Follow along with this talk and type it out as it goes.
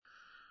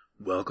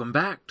Welcome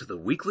back to the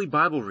weekly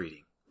Bible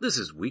reading. This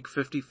is week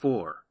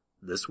 54.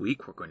 This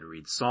week we're going to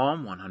read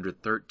Psalm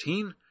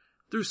 113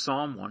 through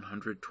Psalm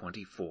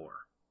 124.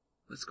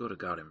 Let's go to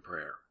God in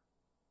prayer.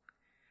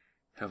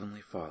 Heavenly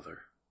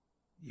Father,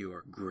 you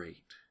are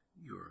great,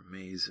 you are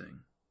amazing,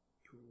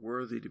 you are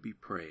worthy to be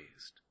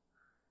praised.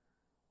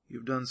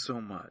 You've done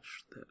so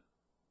much that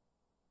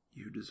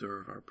you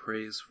deserve our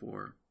praise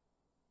for,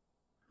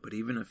 but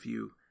even if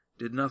you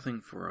did nothing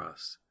for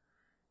us,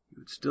 you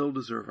would still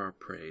deserve our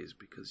praise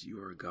because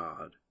you are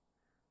God.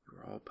 You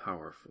are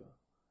all-powerful.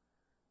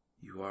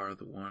 You are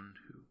the one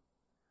who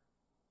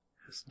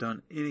has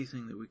done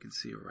anything that we can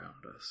see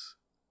around us.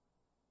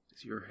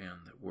 It's your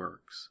hand that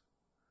works.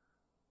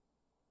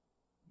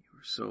 You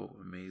are so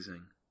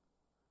amazing.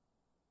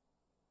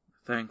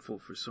 We're thankful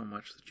for so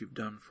much that you've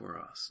done for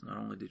us. Not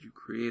only did you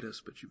create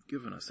us, but you've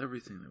given us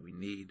everything that we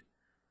need.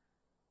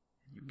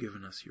 And you've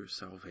given us your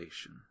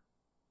salvation.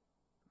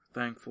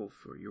 We're thankful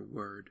for your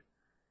word,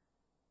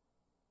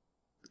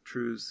 the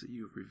truths that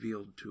you've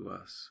revealed to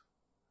us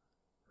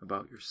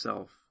about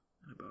yourself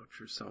and about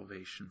your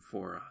salvation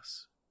for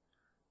us.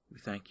 We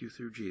thank you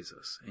through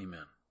Jesus.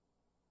 Amen.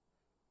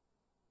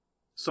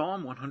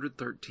 Psalm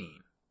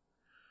 113.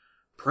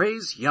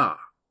 Praise Yah.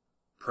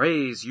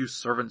 Praise you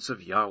servants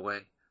of Yahweh.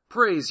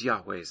 Praise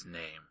Yahweh's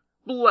name.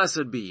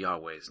 Blessed be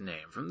Yahweh's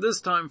name from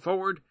this time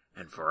forward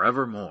and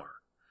forevermore.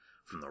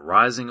 From the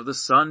rising of the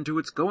sun to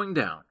its going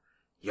down,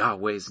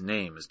 Yahweh's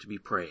name is to be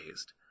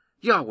praised.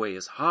 Yahweh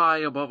is high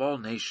above all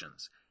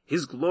nations,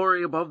 his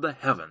glory above the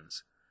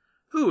heavens.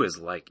 Who is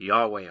like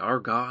Yahweh our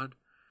God?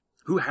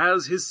 Who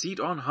has his seat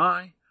on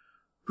high?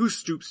 Who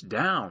stoops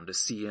down to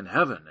see in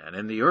heaven and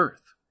in the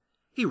earth?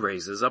 He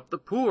raises up the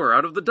poor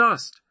out of the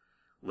dust,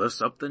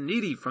 lifts up the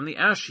needy from the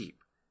ash heap,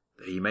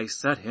 that he may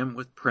set him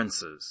with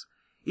princes,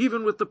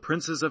 even with the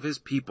princes of his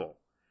people.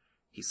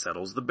 He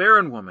settles the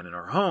barren woman in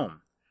her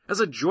home, as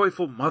a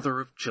joyful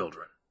mother of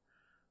children.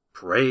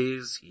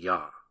 Praise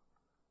Yah.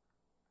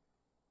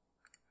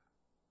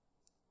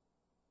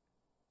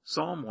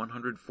 Psalm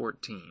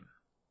 114.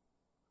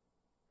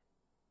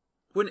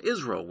 When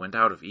Israel went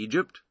out of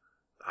Egypt,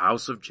 the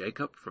house of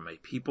Jacob from a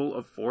people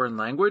of foreign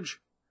language,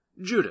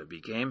 Judah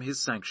became his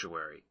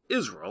sanctuary,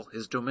 Israel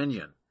his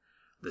dominion.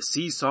 The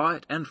sea saw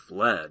it and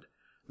fled.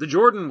 The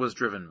Jordan was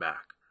driven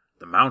back.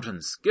 The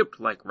mountains skipped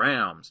like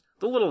rams,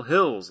 the little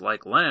hills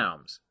like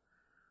lambs.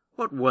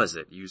 What was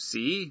it, you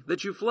sea,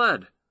 that you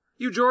fled?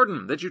 You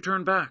Jordan, that you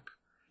turned back?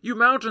 You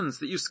mountains,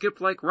 that you skipped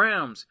like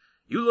rams?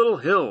 You little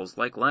hills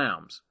like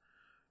lambs?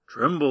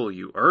 Tremble,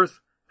 you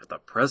earth, at the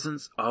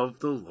presence of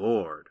the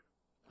Lord,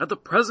 at the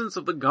presence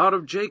of the God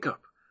of Jacob,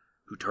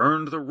 who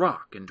turned the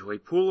rock into a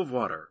pool of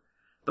water,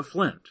 the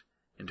flint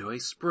into a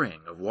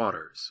spring of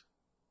waters.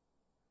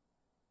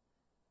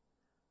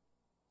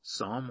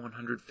 Psalm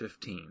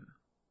 115.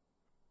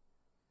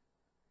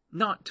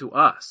 Not to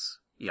us,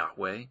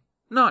 Yahweh,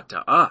 not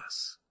to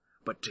us,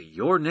 but to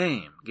your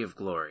name give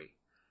glory,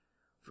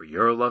 for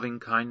your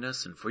loving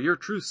kindness and for your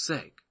truth's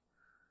sake.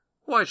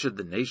 Why should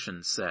the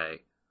nations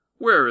say,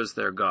 where is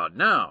their God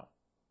now?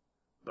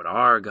 But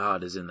our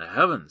God is in the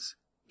heavens.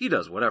 He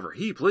does whatever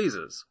he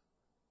pleases.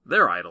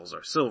 Their idols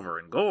are silver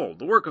and gold,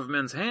 the work of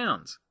men's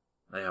hands.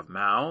 They have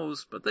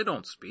mouths, but they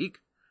don't speak.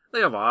 They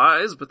have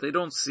eyes, but they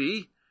don't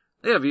see.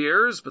 They have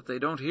ears, but they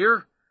don't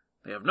hear.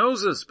 They have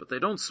noses, but they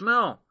don't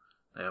smell.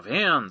 They have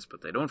hands,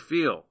 but they don't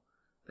feel.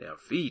 They have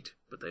feet,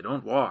 but they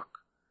don't walk.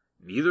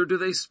 Neither do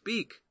they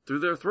speak through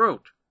their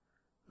throat.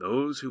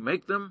 Those who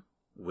make them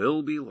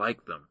will be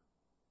like them.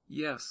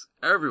 Yes,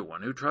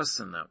 everyone who trusts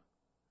in them.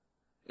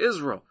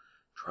 Israel,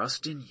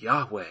 trust in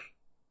Yahweh.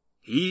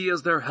 He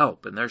is their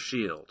help and their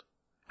shield.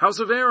 House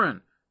of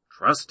Aaron,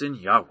 trust in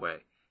Yahweh.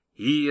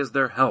 He is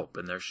their help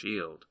and their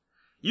shield.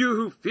 You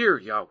who fear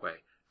Yahweh,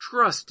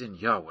 trust in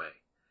Yahweh.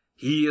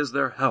 He is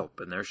their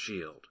help and their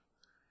shield.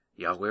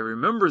 Yahweh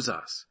remembers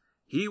us.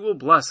 He will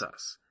bless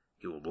us.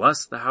 He will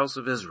bless the house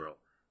of Israel.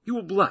 He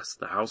will bless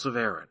the house of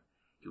Aaron.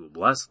 He will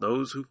bless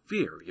those who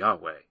fear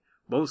Yahweh,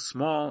 both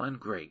small and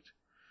great.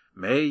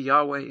 May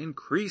Yahweh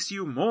increase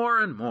you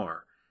more and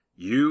more,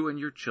 you and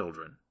your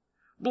children.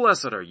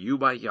 Blessed are you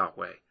by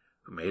Yahweh,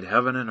 who made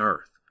heaven and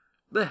earth.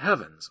 The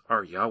heavens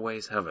are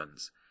Yahweh's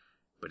heavens,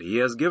 but he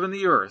has given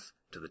the earth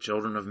to the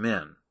children of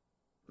men.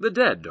 The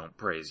dead don't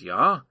praise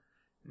Yah,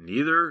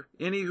 neither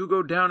any who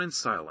go down in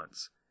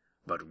silence,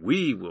 but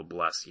we will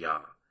bless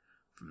Yah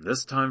from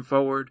this time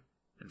forward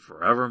and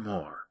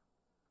forevermore.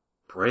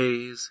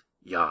 Praise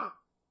Yah.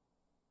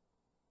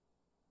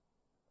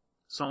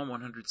 Psalm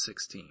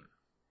 116.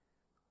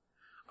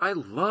 I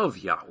love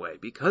Yahweh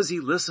because he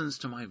listens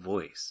to my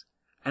voice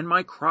and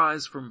my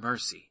cries for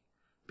mercy,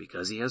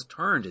 because he has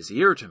turned his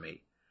ear to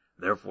me.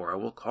 Therefore I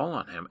will call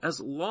on him as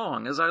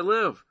long as I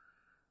live.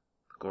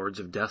 The cords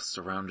of death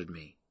surrounded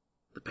me.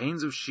 The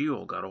pains of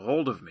Sheol got a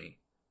hold of me.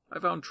 I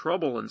found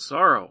trouble and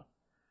sorrow.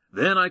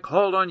 Then I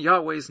called on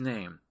Yahweh's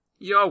name.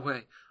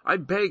 Yahweh, I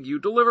beg you,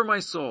 deliver my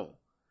soul.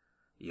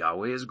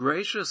 Yahweh is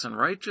gracious and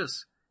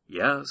righteous.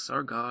 Yes,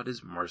 our God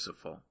is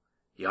merciful.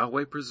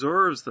 Yahweh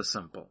preserves the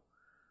simple.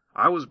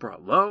 I was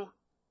brought low,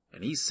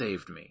 and he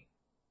saved me.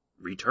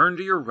 Return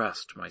to your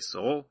rest, my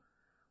soul,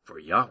 for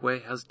Yahweh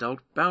has dealt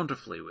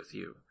bountifully with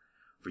you.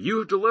 For you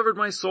have delivered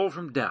my soul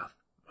from death,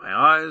 my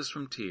eyes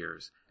from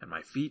tears, and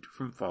my feet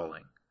from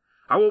falling.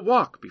 I will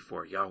walk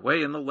before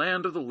Yahweh in the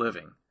land of the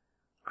living.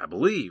 I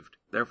believed,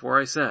 therefore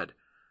I said,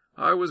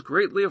 I was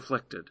greatly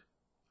afflicted.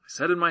 I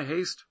said in my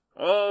haste,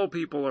 all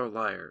people are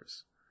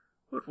liars.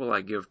 What will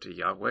I give to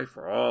Yahweh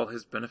for all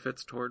his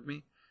benefits toward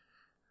me?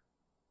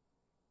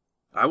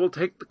 I will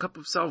take the cup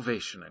of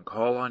salvation and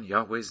call on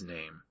Yahweh's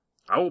name.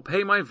 I will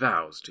pay my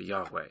vows to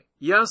Yahweh,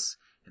 yes,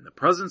 in the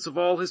presence of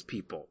all his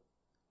people.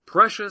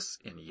 Precious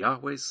in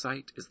Yahweh's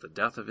sight is the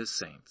death of his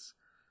saints.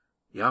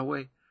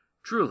 Yahweh,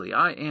 truly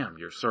I am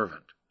your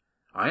servant.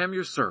 I am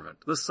your servant,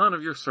 the son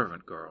of your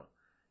servant girl.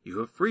 You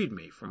have freed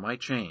me from my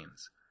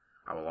chains.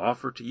 I will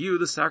offer to you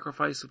the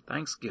sacrifice of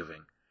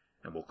thanksgiving,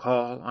 and will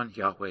call on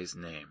Yahweh's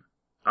name.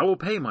 I will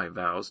pay my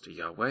vows to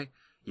Yahweh,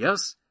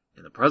 yes,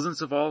 in the presence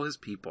of all his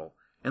people,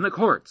 in the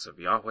courts of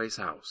Yahweh's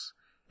house,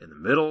 in the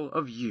middle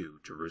of you,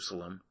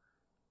 Jerusalem.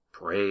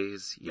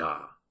 Praise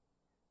Yah.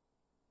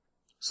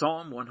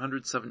 Psalm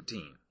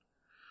 117.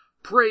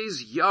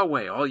 Praise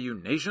Yahweh, all you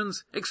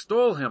nations,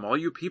 extol him, all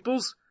you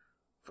peoples,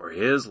 for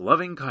his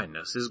loving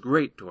kindness is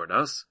great toward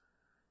us.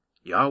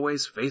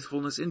 Yahweh's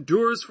faithfulness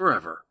endures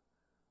forever.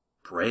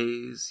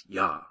 Praise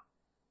Yah.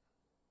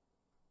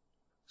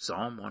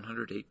 Psalm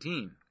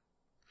 118.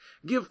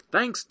 Give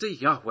thanks to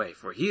Yahweh,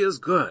 for he is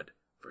good,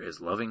 for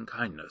his loving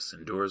kindness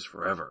endures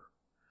forever.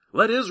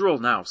 Let Israel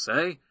now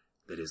say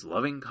that his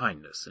loving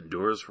kindness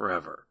endures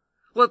forever.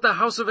 Let the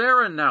house of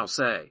Aaron now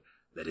say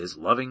that his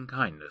loving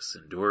kindness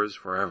endures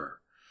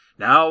forever.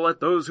 Now let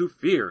those who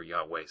fear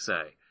Yahweh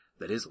say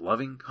that his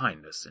loving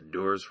kindness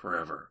endures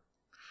forever.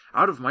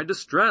 Out of my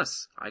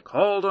distress I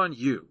called on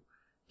you.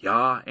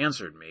 Yah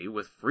answered me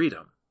with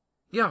freedom.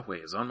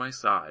 Yahweh is on my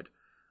side.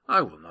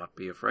 I will not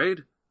be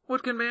afraid.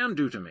 What can man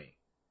do to me?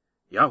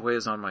 Yahweh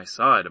is on my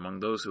side among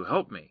those who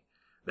help me.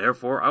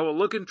 Therefore I will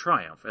look in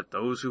triumph at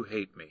those who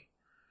hate me.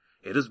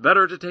 It is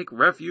better to take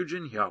refuge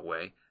in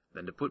Yahweh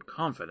than to put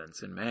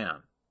confidence in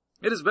man.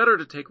 It is better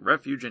to take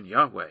refuge in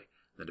Yahweh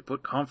than to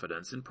put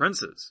confidence in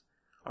princes.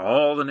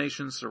 All the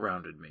nations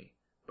surrounded me,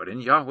 but in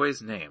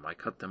Yahweh's name I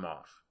cut them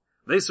off.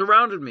 They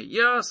surrounded me,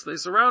 yes, they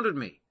surrounded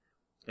me.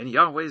 In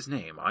Yahweh's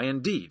name I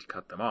indeed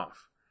cut them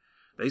off.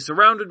 They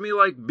surrounded me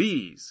like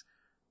bees.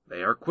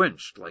 They are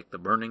quenched like the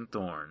burning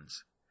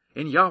thorns.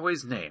 In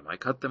Yahweh's name I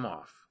cut them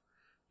off.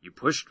 You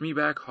pushed me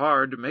back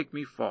hard to make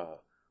me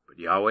fall, but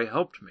Yahweh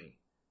helped me.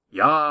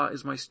 Yah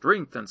is my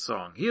strength and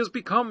song. He has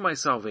become my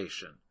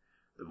salvation.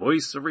 The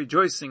voice of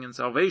rejoicing and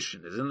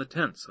salvation is in the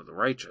tents of the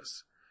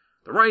righteous.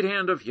 The right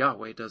hand of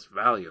Yahweh does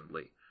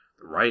valiantly.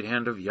 The right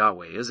hand of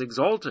Yahweh is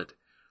exalted.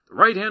 The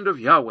right hand of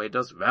Yahweh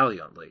does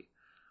valiantly.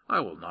 I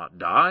will not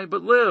die,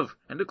 but live,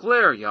 and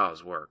declare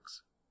Yah's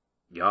works.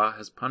 Yah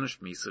has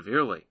punished me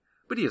severely,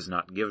 but he has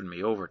not given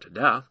me over to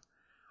death.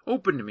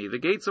 Open to me the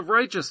gates of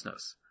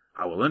righteousness.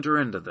 I will enter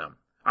into them.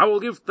 I will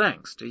give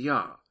thanks to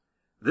Yah.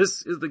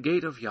 This is the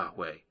gate of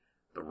Yahweh.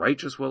 The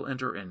righteous will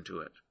enter into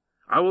it.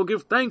 I will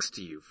give thanks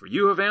to you, for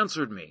you have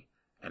answered me,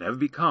 and have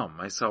become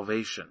my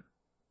salvation.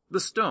 The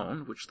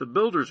stone which the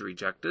builders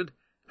rejected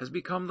has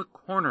become the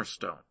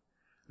cornerstone.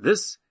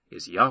 This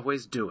is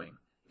Yahweh's doing.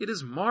 It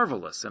is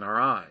marvelous in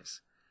our eyes.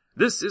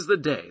 This is the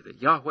day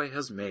that Yahweh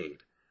has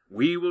made.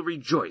 We will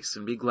rejoice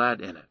and be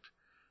glad in it.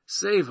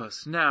 Save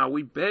us now,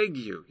 we beg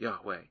you,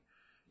 Yahweh.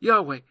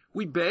 Yahweh,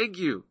 we beg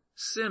you,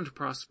 send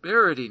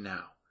prosperity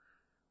now.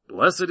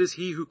 Blessed is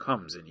he who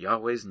comes in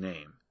Yahweh's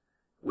name.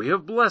 We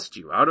have blessed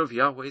you out of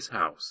Yahweh's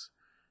house.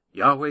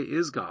 Yahweh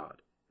is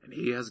God, and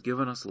he has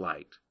given us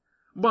light.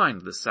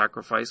 Bind the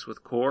sacrifice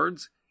with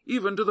cords,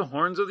 even to the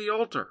horns of the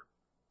altar.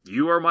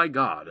 You are my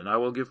God, and I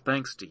will give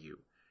thanks to you.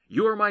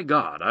 You are my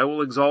God, I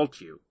will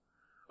exalt you.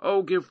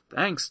 Oh, give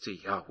thanks to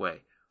Yahweh,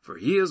 for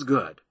he is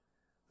good,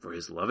 for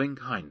his loving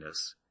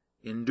kindness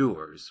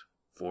endures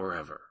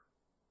forever.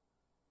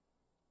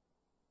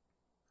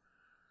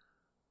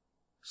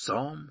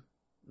 Psalm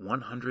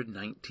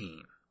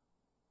 119.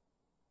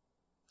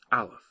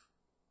 Aleph.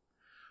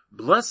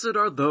 Blessed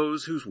are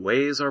those whose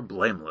ways are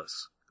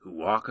blameless, who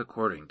walk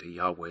according to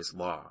Yahweh's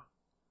law.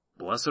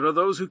 Blessed are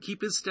those who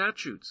keep his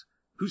statutes,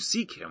 who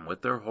seek him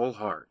with their whole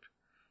heart.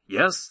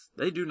 Yes,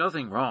 they do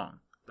nothing wrong.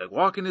 They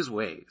walk in his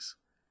ways.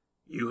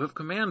 You have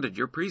commanded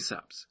your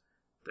precepts,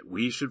 that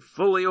we should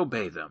fully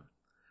obey them.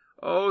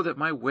 Oh, that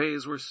my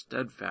ways were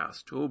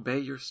steadfast to obey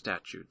your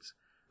statutes.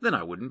 Then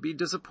I wouldn't be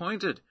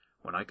disappointed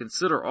when I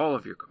consider all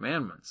of your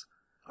commandments.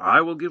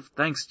 I will give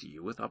thanks to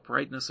you with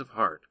uprightness of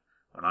heart.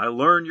 When I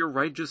learn your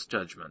righteous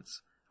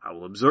judgments, I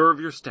will observe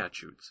your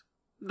statutes.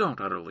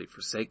 Don't utterly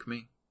forsake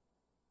me.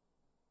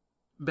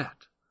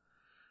 Bet.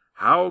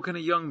 How can a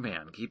young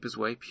man keep his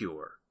way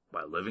pure?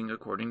 By living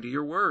according to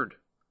your word.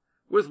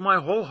 With my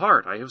whole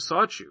heart I have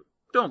sought you.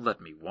 Don't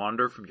let me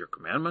wander from your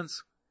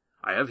commandments.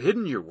 I have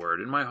hidden your word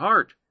in my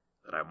heart,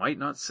 that I might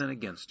not sin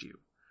against you.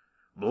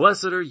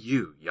 Blessed are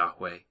you,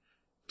 Yahweh.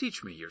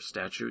 Teach me your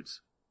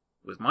statutes.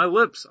 With my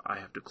lips I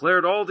have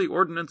declared all the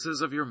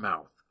ordinances of your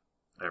mouth.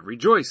 I have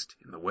rejoiced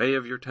in the way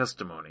of your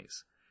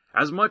testimonies.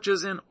 as much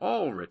as in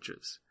all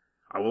riches.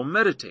 I will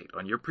meditate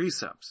on your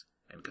precepts,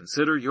 and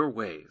consider your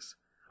ways.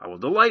 I will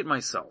delight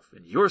myself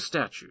in your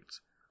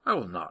statutes. I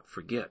will not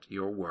forget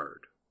your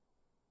word.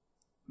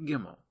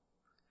 Gimel.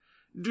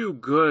 Do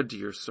good to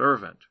your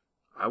servant.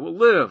 I will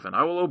live, and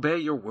I will obey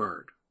your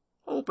word.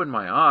 Open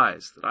my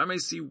eyes, that I may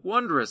see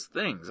wondrous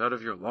things out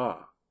of your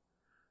law.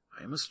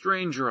 I am a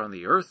stranger on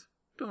the earth.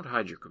 Don't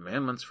hide your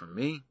commandments from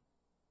me.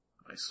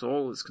 My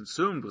soul is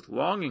consumed with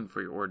longing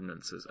for your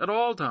ordinances at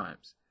all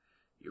times.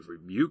 You have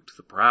rebuked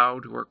the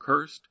proud who are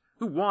cursed,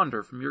 who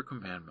wander from your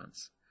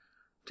commandments.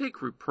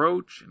 Take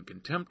reproach and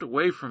contempt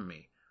away from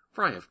me,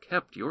 for I have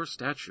kept your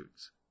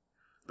statutes.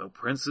 Though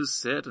princes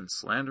sit and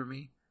slander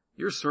me,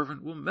 your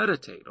servant will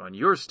meditate on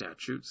your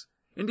statutes.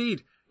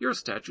 Indeed, your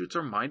statutes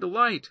are my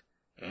delight,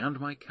 and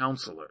my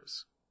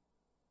counselors.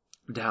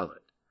 Dalet.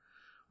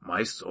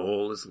 My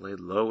soul is laid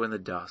low in the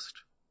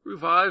dust.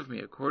 Revive me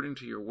according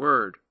to your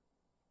word.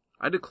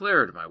 I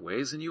declared my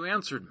ways, and you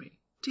answered me.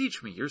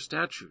 Teach me your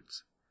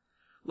statutes.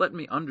 Let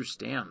me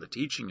understand the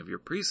teaching of your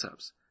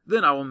precepts.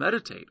 Then I will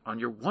meditate on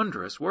your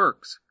wondrous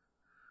works.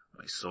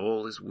 My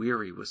soul is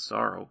weary with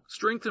sorrow.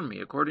 Strengthen me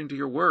according to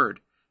your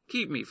word.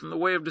 Keep me from the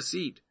way of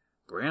deceit.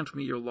 Grant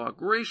me your law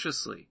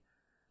graciously.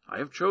 I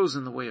have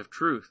chosen the way of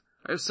truth.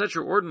 I have set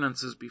your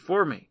ordinances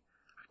before me.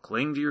 I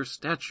cling to your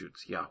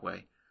statutes, Yahweh.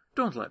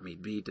 Don't let me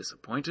be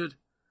disappointed.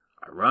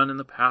 I run in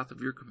the path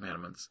of your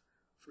commandments,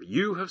 for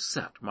you have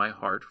set my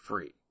heart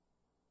free.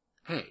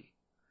 Hey,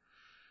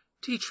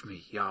 teach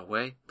me,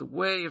 Yahweh, the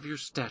way of your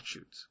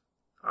statutes.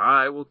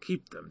 I will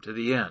keep them to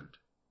the end.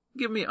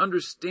 Give me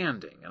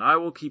understanding, and I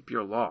will keep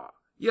your law.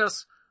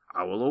 Yes,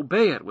 I will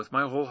obey it with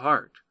my whole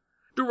heart.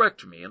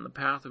 Direct me in the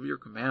path of your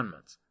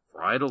commandments,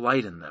 for I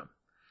delight in them.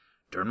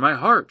 Turn my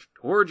heart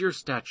toward your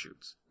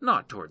statutes,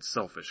 not toward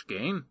selfish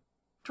gain.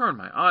 Turn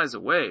my eyes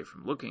away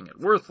from looking at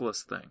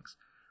worthless things.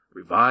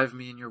 Revive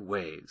me in your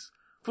ways.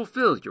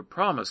 Fulfill your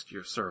promise to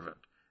your servant,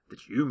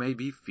 that you may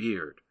be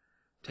feared.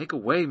 Take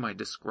away my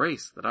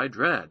disgrace that I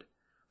dread,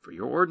 for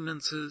your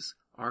ordinances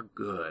are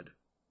good.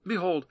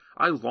 Behold,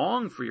 I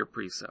long for your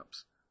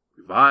precepts.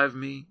 Revive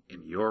me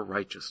in your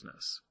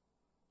righteousness.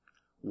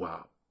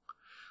 Wow.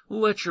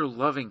 Let your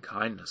loving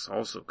kindness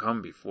also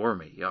come before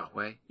me,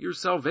 Yahweh, your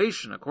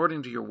salvation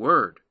according to your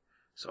word.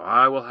 So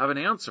I will have an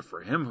answer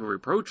for him who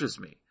reproaches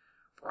me,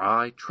 for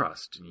I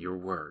trust in your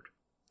word.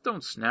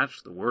 Don't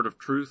snatch the word of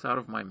truth out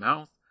of my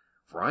mouth,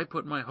 for I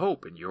put my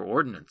hope in your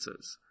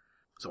ordinances.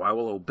 So I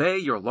will obey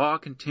your law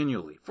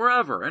continually,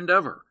 forever and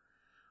ever.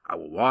 I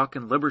will walk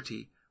in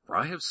liberty, for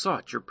I have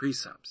sought your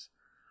precepts.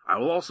 I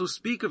will also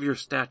speak of your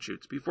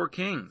statutes before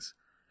kings,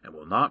 and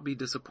will not be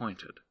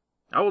disappointed.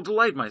 I will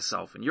delight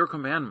myself in your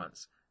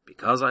commandments,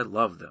 because I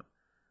love them.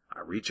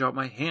 I reach out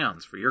my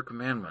hands for your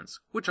commandments,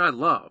 which I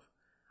love.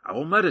 I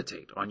will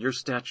meditate on your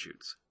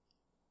statutes.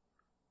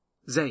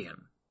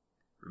 Zayin.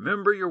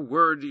 Remember your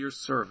word to your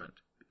servant,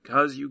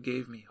 because you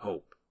gave me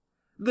hope.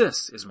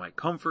 This is my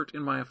comfort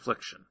in my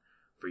affliction,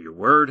 for your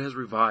word has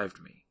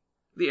revived me.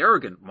 The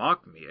arrogant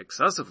mock me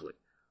excessively,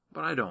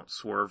 but I don't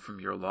swerve from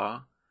your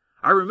law.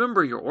 I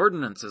remember your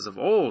ordinances of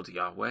old,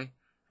 Yahweh,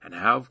 and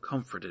have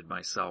comforted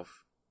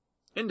myself.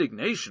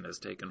 Indignation has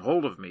taken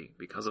hold of me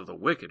because of the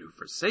wicked who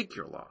forsake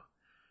your law.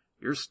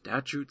 Your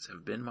statutes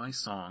have been my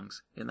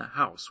songs in the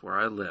house where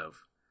I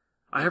live.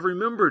 I have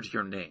remembered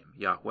your name,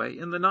 Yahweh,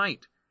 in the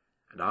night,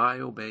 and I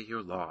obey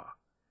your law.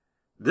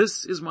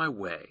 This is my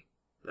way,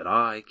 that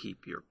I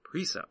keep your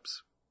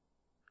precepts.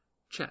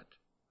 Chet.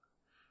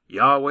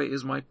 Yahweh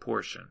is my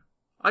portion.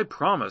 I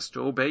promise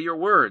to obey your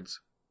words.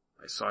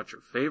 I sought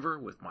your favor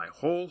with my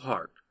whole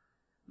heart.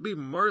 Be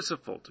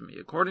merciful to me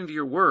according to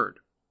your word.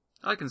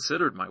 I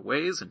considered my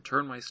ways and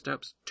turned my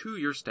steps to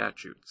your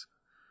statutes.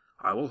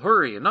 I will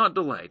hurry and not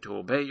delay to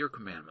obey your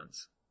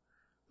commandments.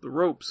 The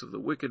ropes of the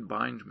wicked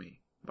bind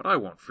me, but I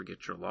won't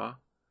forget your law.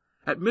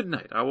 At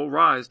midnight I will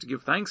rise to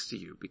give thanks to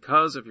you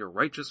because of your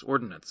righteous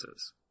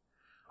ordinances.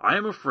 I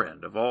am a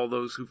friend of all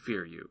those who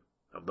fear you,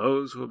 of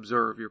those who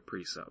observe your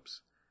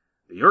precepts.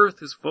 The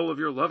earth is full of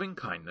your loving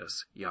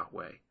kindness,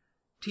 Yahweh.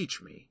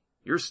 Teach me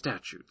your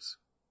statutes.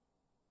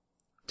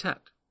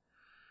 Tet.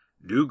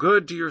 Do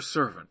good to your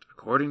servant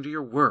according to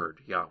your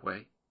word,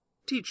 Yahweh.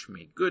 Teach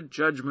me good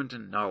judgment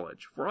and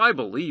knowledge, for I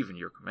believe in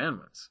your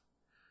commandments.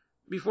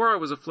 Before I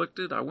was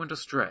afflicted, I went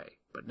astray,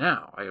 but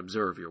now I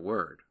observe your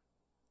word.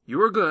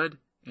 You are good,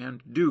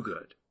 and do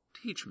good.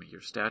 Teach me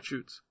your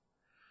statutes.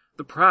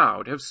 The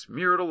proud have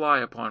smeared a lie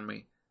upon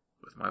me.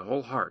 With my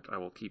whole heart I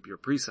will keep your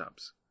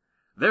precepts.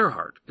 Their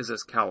heart is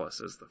as callous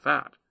as the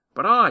fat,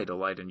 but I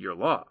delight in your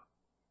law.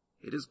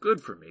 It is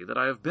good for me that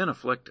I have been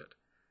afflicted,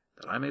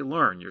 that I may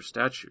learn your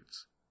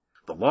statutes.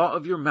 The law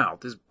of your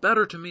mouth is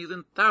better to me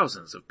than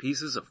thousands of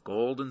pieces of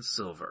gold and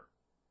silver.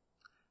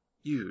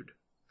 Yud.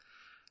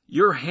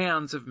 Your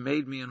hands have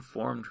made me and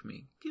formed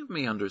me. Give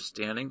me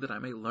understanding that I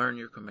may learn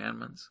your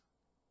commandments.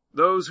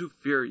 Those who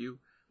fear you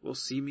will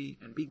see me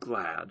and be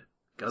glad,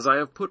 because I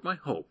have put my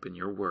hope in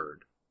your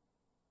word.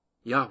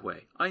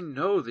 Yahweh, I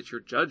know that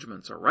your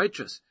judgments are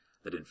righteous,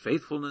 that in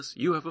faithfulness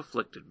you have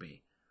afflicted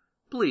me.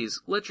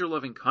 Please, let your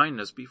loving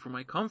kindness be for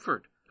my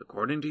comfort,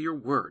 according to your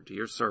word to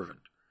your servant.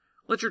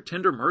 Let your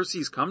tender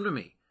mercies come to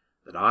me,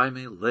 that I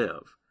may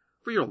live,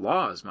 for your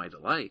law is my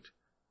delight.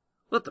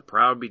 Let the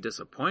proud be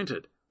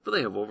disappointed, for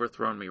they have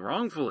overthrown me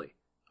wrongfully.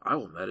 I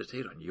will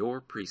meditate on your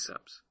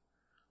precepts.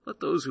 Let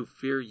those who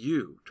fear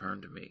you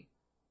turn to me.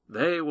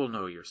 They will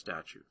know your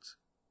statutes.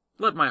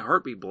 Let my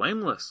heart be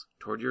blameless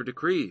toward your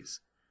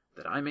decrees,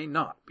 that I may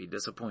not be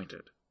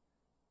disappointed.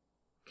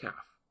 Kaf.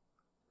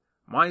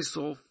 My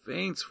soul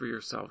faints for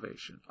your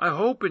salvation. I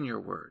hope in your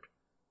word.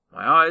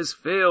 My eyes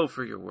fail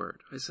for your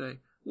word. I say,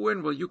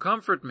 when will you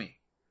comfort me?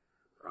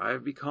 For I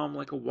have become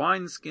like a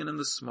wineskin in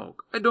the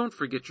smoke. I don't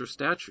forget your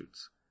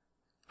statutes.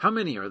 How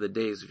many are the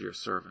days of your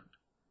servant?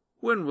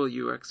 When will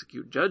you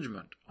execute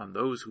judgment on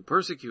those who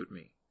persecute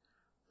me?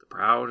 The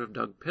proud have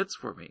dug pits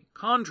for me,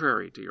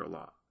 contrary to your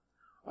law.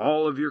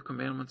 All of your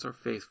commandments are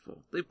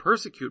faithful. They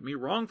persecute me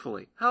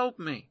wrongfully. Help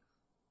me.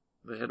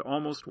 They had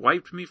almost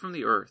wiped me from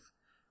the earth,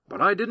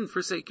 but I didn't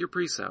forsake your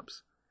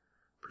precepts.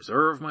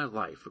 Preserve my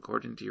life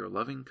according to your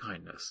loving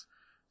kindness,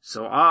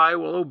 so I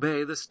will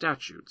obey the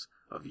statutes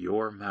of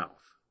your mouth.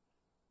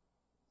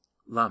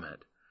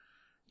 Lamed.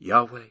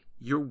 Yahweh,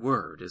 your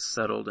word is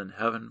settled in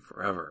heaven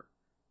forever.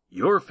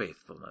 Your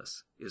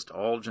faithfulness is to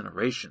all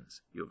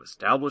generations. You have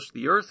established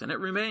the earth, and it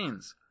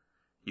remains.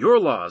 Your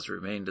laws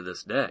remain to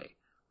this day,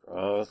 for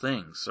all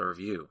things serve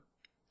you.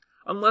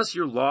 Unless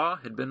your law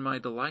had been my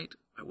delight,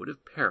 I would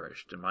have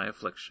perished in my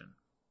affliction.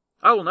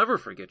 I will never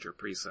forget your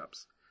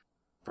precepts,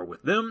 for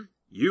with them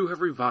you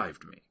have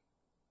revived me.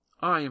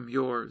 I am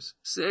yours.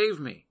 Save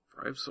me,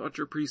 for I have sought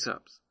your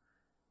precepts.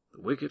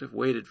 The wicked have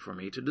waited for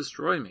me to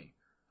destroy me.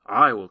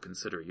 I will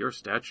consider your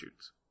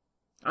statutes.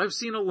 I have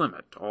seen a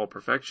limit to all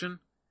perfection,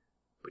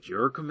 but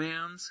your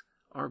commands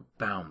are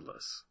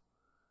boundless.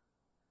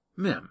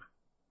 Mem.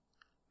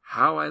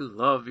 How I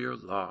love your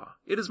law.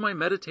 It is my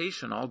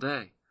meditation all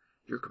day.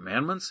 Your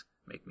commandments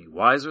make me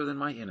wiser than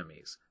my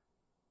enemies,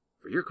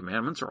 for your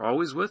commandments are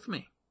always with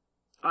me.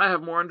 I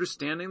have more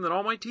understanding than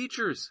all my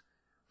teachers,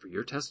 for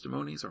your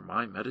testimonies are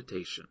my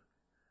meditation.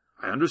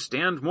 I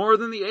understand more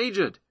than the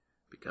aged,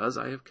 because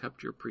I have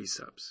kept your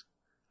precepts.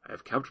 I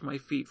have kept my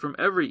feet from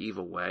every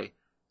evil way,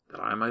 that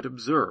I might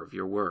observe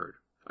your word.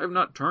 I have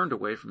not turned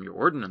away from your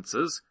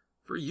ordinances,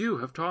 for you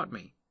have taught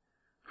me.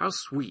 How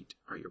sweet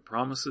are your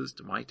promises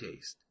to my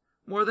taste,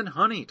 more than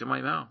honey to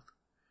my mouth.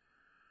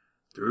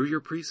 Through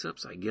your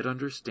precepts I get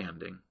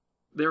understanding.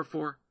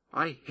 Therefore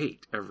I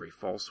hate every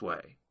false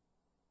way.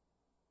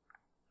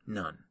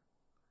 None.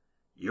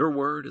 Your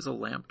word is a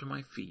lamp to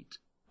my feet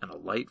and a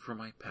light for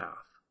my path.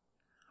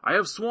 I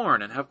have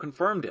sworn and have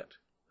confirmed it,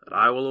 that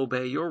I will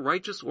obey your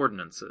righteous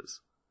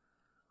ordinances.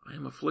 I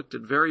am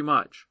afflicted very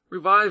much.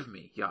 Revive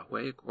me,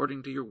 Yahweh,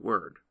 according to your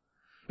word.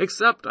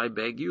 Accept, I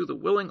beg you, the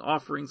willing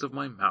offerings of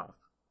my mouth.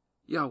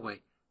 Yahweh,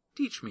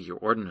 teach me your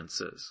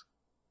ordinances.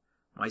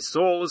 My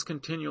soul is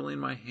continually in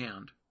my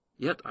hand,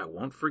 yet I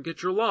won't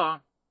forget your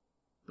law.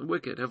 The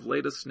wicked have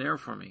laid a snare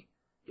for me,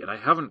 yet I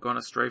haven't gone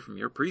astray from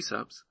your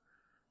precepts.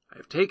 I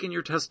have taken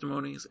your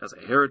testimonies as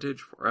a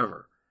heritage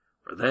forever,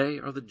 for they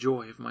are the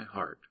joy of my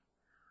heart.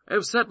 I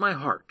have set my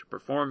heart to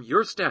perform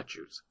your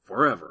statutes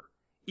forever,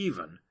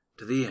 even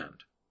to the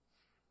end.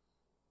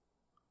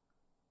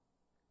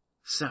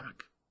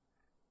 Samak.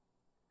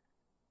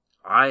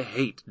 I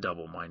hate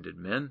double-minded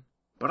men,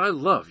 but I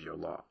love your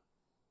law.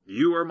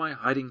 You are my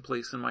hiding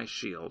place and my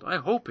shield. I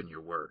hope in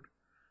your word.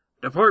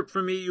 Depart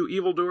from me, you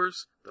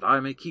evildoers, that I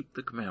may keep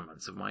the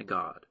commandments of my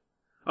God.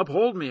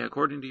 Uphold me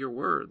according to your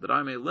word, that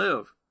I may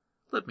live.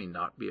 Let me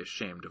not be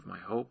ashamed of my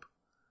hope.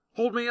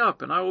 Hold me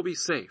up, and I will be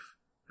safe,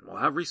 and will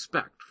have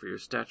respect for your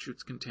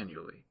statutes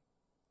continually.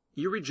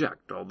 You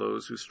reject all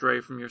those who stray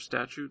from your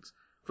statutes,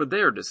 for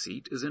their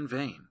deceit is in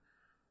vain.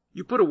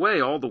 You put away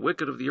all the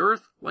wicked of the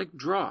earth like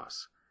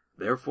dross.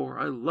 Therefore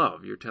I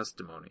love your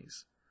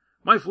testimonies.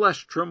 My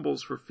flesh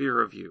trembles for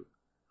fear of you.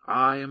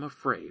 I am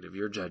afraid of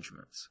your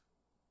judgments.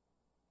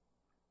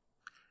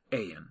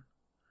 Ayin.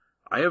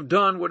 I have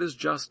done what is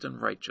just and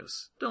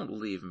righteous. Don't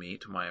leave me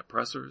to my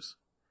oppressors.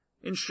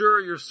 Ensure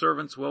your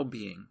servant's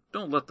well-being.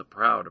 Don't let the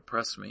proud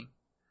oppress me.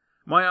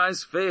 My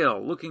eyes fail,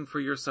 looking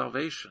for your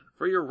salvation,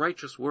 for your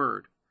righteous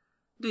word.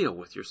 Deal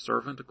with your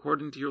servant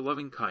according to your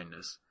loving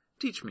kindness.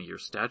 Teach me your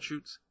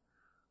statutes.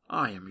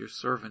 I am your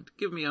servant.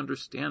 Give me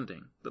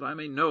understanding, that I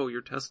may know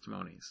your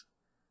testimonies.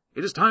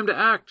 It is time to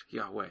act,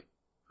 Yahweh,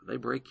 for they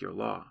break your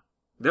law.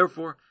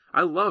 Therefore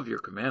I love your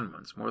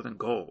commandments more than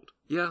gold,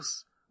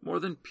 yes, more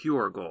than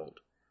pure gold.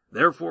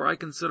 Therefore I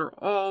consider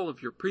all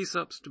of your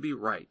precepts to be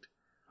right.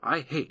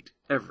 I hate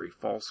every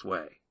false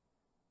way.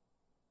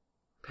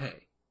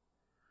 Pay.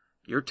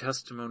 Your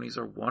testimonies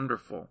are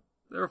wonderful,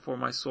 therefore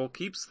my soul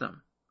keeps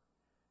them.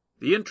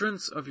 The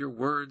entrance of your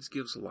words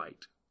gives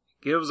light,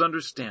 gives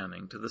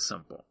understanding to the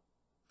simple.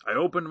 I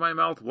opened my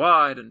mouth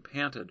wide and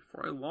panted,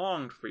 for I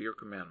longed for your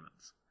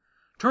commandments.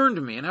 Turn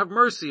to me and have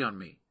mercy on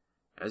me,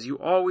 as you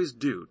always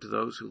do to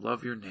those who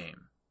love your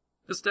name.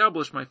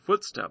 Establish my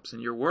footsteps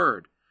in your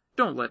word.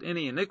 Don't let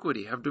any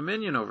iniquity have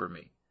dominion over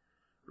me.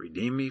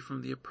 Redeem me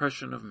from the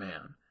oppression of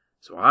man.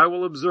 So I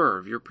will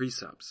observe your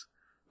precepts.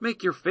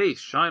 Make your face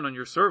shine on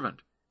your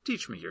servant.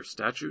 Teach me your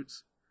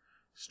statutes.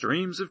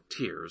 Streams of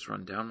tears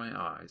run down my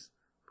eyes,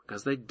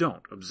 because they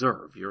don't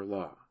observe your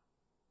law.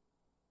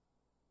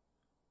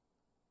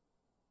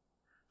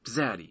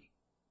 Tzadi.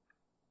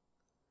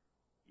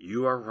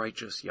 You are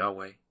righteous,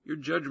 Yahweh. Your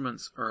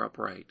judgments are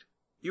upright.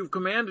 You have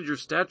commanded your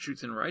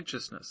statutes in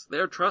righteousness. They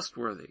are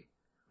trustworthy.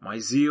 My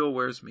zeal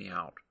wears me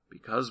out,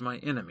 because my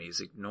enemies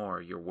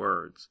ignore your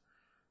words.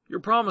 Your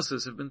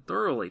promises have been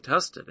thoroughly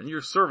tested, and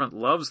your servant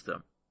loves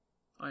them.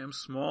 I am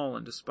small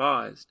and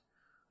despised.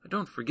 I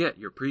don't forget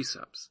your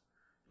precepts.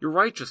 Your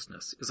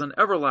righteousness is an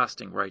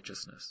everlasting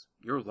righteousness.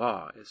 Your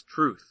law is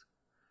truth.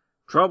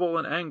 Trouble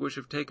and anguish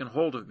have taken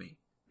hold of me.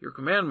 Your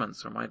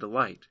commandments are my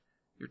delight.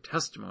 Your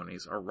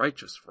testimonies are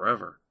righteous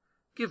forever.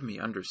 Give me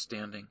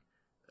understanding,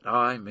 that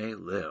I may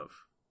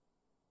live.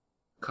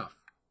 Kaf.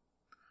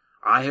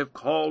 I have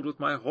called with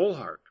my whole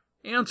heart.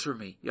 Answer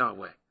me,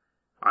 Yahweh.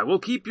 I will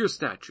keep your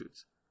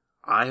statutes.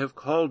 I have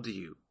called to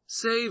you.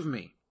 Save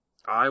me.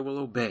 I will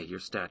obey your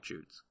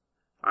statutes.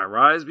 I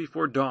rise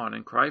before dawn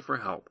and cry for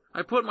help.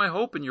 I put my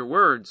hope in your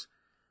words.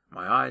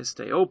 My eyes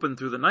stay open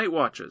through the night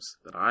watches,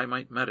 that I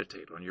might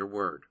meditate on your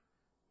word.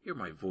 Hear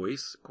my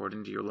voice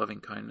according to your loving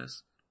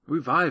kindness.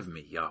 Revive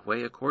me, Yahweh,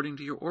 according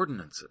to your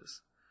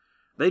ordinances.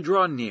 They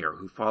draw near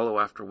who follow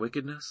after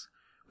wickedness.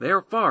 They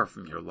are far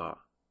from your law.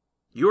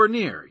 You are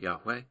near,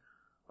 Yahweh.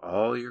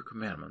 All your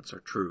commandments are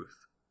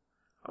truth.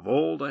 Of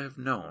old I have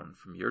known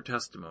from your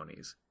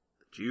testimonies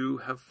that you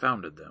have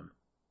founded them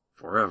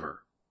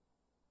forever.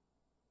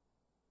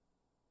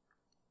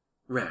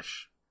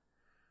 Resh.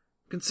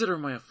 Consider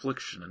my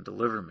affliction and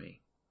deliver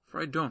me,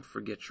 for I don't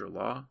forget your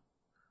law.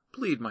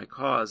 Plead my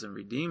cause and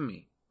redeem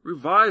me.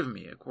 Revive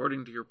me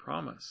according to your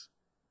promise.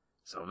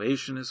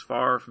 Salvation is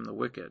far from the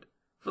wicked,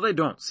 for they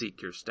don't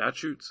seek your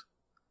statutes.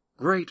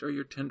 Great are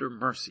your tender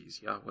mercies,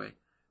 Yahweh.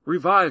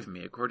 Revive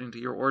me according to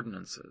your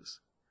ordinances.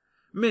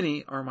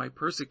 Many are my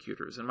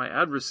persecutors and my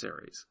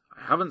adversaries.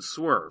 I haven't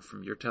swerved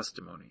from your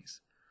testimonies.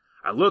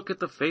 I look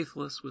at the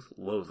faithless with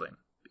loathing,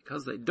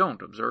 because they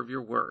don't observe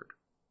your word.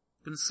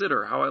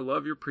 Consider how I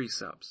love your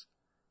precepts.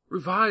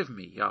 Revive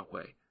me,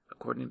 Yahweh,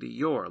 according to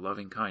your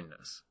loving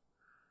kindness.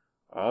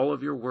 All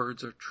of your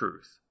words are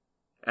truth.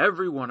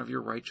 Every one of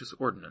your righteous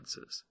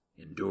ordinances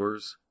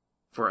endures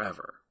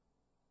forever.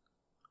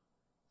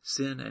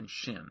 Sin and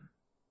Shin.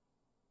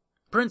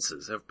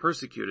 Princes have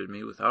persecuted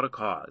me without a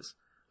cause,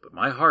 but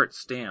my heart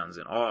stands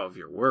in awe of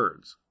your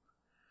words.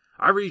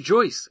 I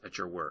rejoice at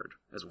your word,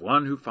 as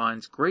one who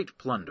finds great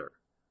plunder.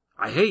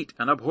 I hate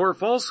and abhor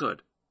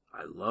falsehood.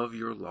 I love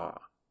your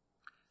law.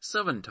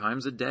 7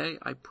 times a day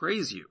I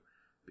praise you,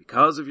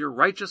 because of your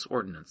righteous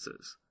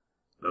ordinances.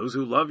 Those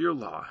who love your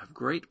law have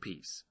great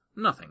peace.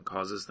 Nothing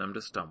causes them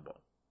to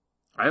stumble.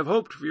 I have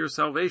hoped for your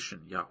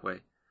salvation, Yahweh.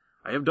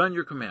 I have done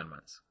your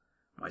commandments.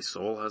 My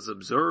soul has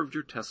observed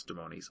your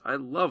testimonies. I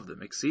love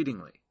them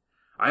exceedingly.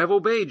 I have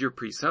obeyed your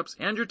precepts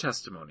and your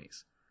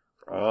testimonies,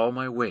 for all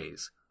my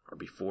ways are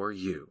before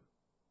you.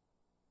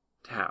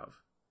 Tav.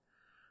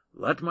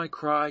 Let my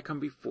cry come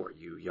before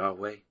you,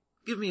 Yahweh.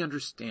 Give me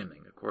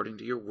understanding according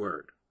to your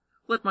word.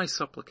 Let my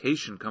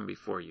supplication come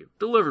before you.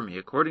 Deliver me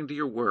according to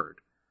your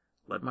word.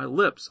 Let my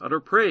lips utter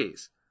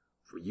praise,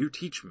 for you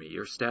teach me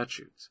your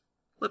statutes.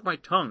 Let my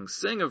tongue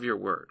sing of your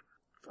word,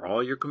 for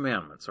all your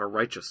commandments are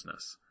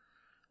righteousness.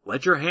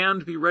 Let your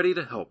hand be ready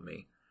to help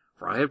me,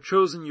 for I have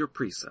chosen your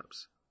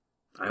precepts.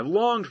 I have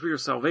longed for your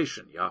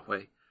salvation,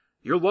 Yahweh.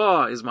 Your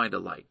law is my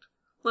delight.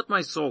 Let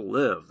my soul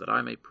live, that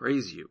I may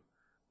praise you.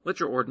 Let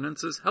your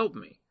ordinances help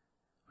me.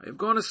 I have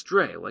gone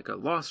astray like a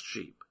lost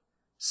sheep.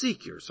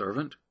 Seek your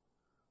servant,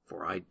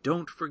 for I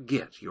don't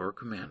forget your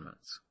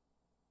commandments.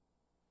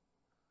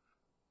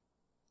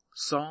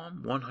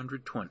 Psalm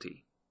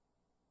 120.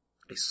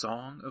 A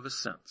Song of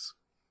Ascents.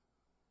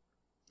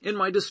 In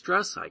my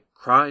distress I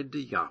cried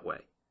to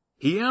Yahweh.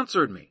 He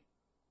answered me.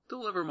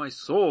 Deliver my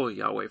soul,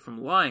 Yahweh,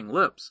 from lying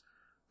lips,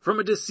 from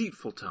a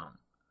deceitful tongue.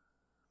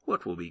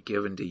 What will be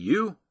given to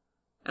you?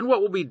 And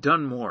what will be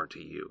done more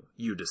to you,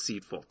 you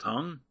deceitful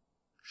tongue?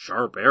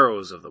 Sharp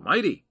arrows of the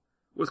mighty,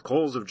 with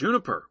coals of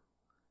juniper.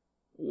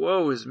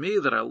 Woe is me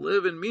that I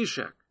live in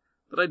Meshech,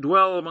 that I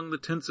dwell among the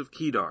tents of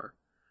Kedar.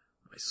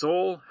 My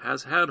soul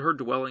has had her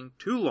dwelling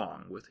too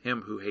long with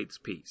him who hates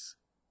peace.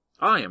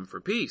 I am for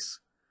peace,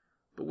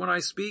 but when I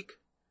speak,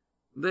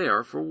 they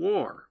are for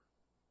war.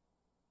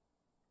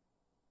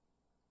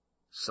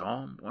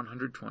 Psalm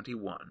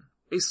 121.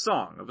 A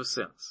Song of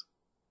Ascents.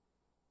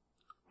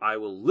 I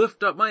will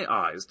lift up my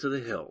eyes to the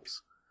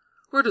hills.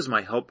 Where does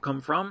my help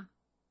come from?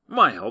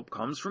 My help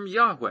comes from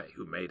Yahweh,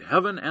 who made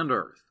heaven and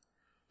earth.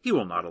 He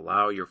will not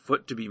allow your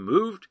foot to be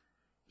moved.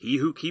 He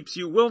who keeps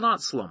you will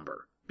not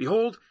slumber.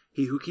 Behold,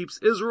 he who keeps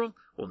Israel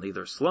will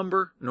neither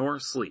slumber nor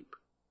sleep.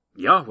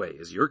 Yahweh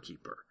is your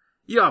keeper.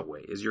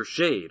 Yahweh is your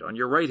shade on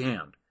your right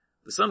hand.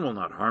 The sun will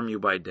not harm you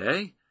by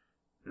day,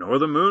 nor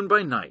the moon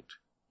by night.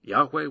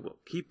 Yahweh will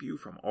keep you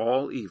from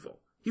all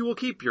evil. He will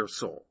keep your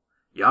soul.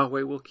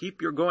 Yahweh will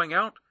keep your going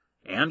out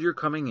and your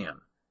coming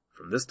in,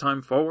 from this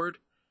time forward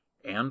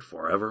and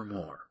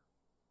forevermore.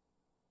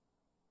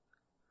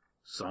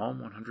 Psalm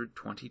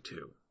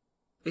 122,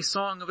 a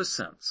Song of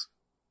Ascents,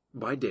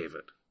 by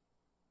David.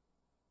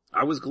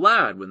 I was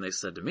glad when they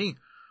said to me,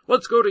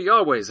 "Let's go to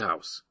Yahweh's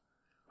house."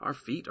 Our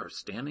feet are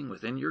standing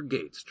within your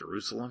gates,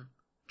 Jerusalem.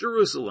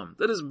 Jerusalem,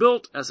 that is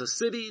built as a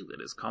city that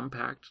is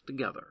compact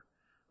together,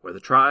 where the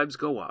tribes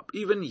go up,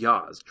 even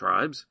Yah's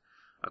tribes,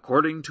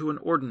 according to an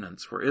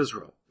ordinance for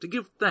Israel, to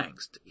give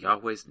thanks to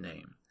Yahweh's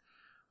name.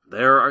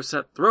 There are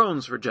set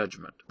thrones for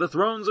judgment, the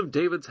thrones of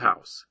David's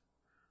house.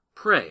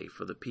 Pray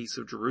for the peace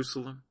of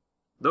Jerusalem.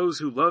 Those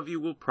who love you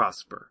will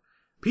prosper.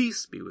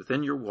 Peace be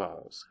within your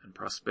walls, and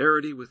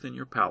prosperity within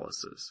your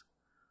palaces.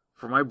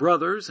 For my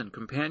brothers' and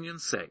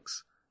companions'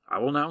 sakes, I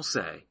will now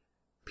say,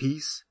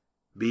 peace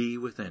be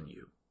within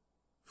you.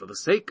 For the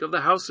sake of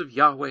the house of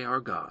Yahweh our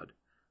God,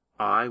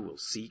 I will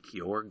seek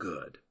your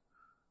good.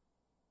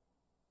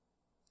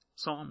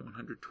 Psalm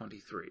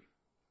 123,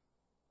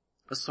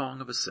 a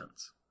Song of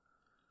Ascents.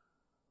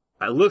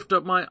 I lift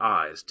up my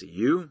eyes to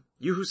you,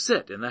 you who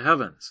sit in the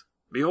heavens.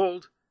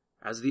 Behold,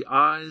 as the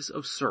eyes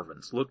of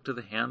servants look to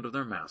the hand of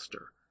their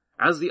master,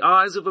 as the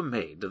eyes of a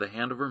maid to the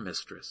hand of her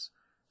mistress,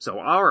 so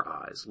our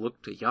eyes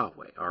look to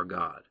Yahweh our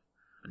God,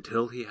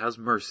 until he has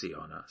mercy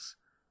on us.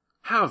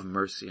 Have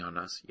mercy on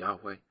us,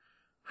 Yahweh.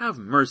 Have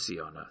mercy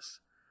on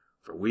us,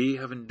 for we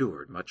have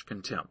endured much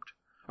contempt.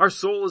 Our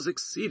soul is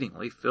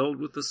exceedingly filled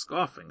with the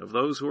scoffing of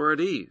those who are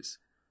at ease,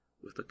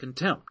 with the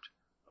contempt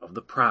of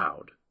the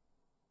proud.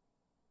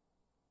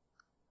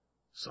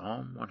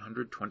 Psalm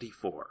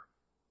 124,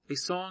 a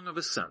Song of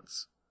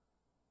Ascents,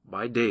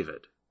 by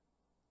David.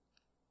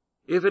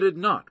 If it had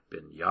not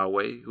been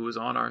Yahweh who was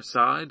on our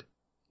side,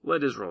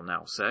 let Israel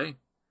now say,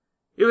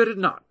 if it had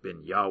not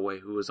been Yahweh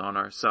who was on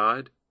our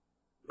side,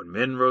 when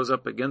men rose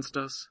up against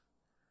us,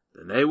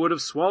 then they would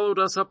have swallowed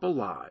us up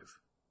alive.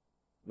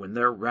 When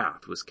their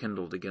wrath was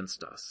kindled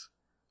against us,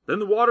 then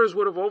the waters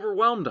would have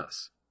overwhelmed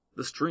us,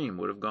 the stream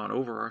would have gone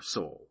over our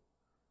soul.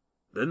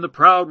 Then the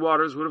proud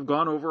waters would have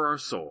gone over our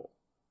soul.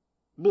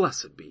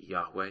 Blessed be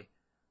Yahweh,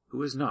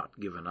 who has not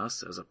given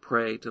us as a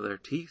prey to their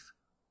teeth.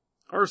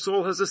 Our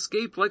soul has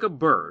escaped like a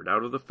bird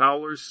out of the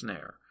fowler's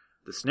snare.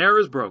 The snare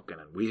is broken,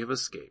 and we have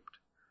escaped.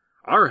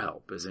 Our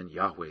help is in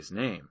Yahweh's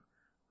name,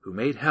 who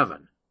made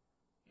heaven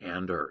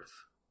and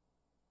earth.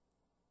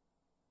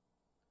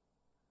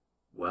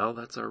 Well,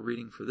 that's our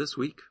reading for this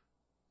week.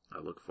 I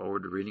look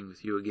forward to reading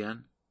with you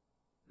again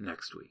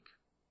next week.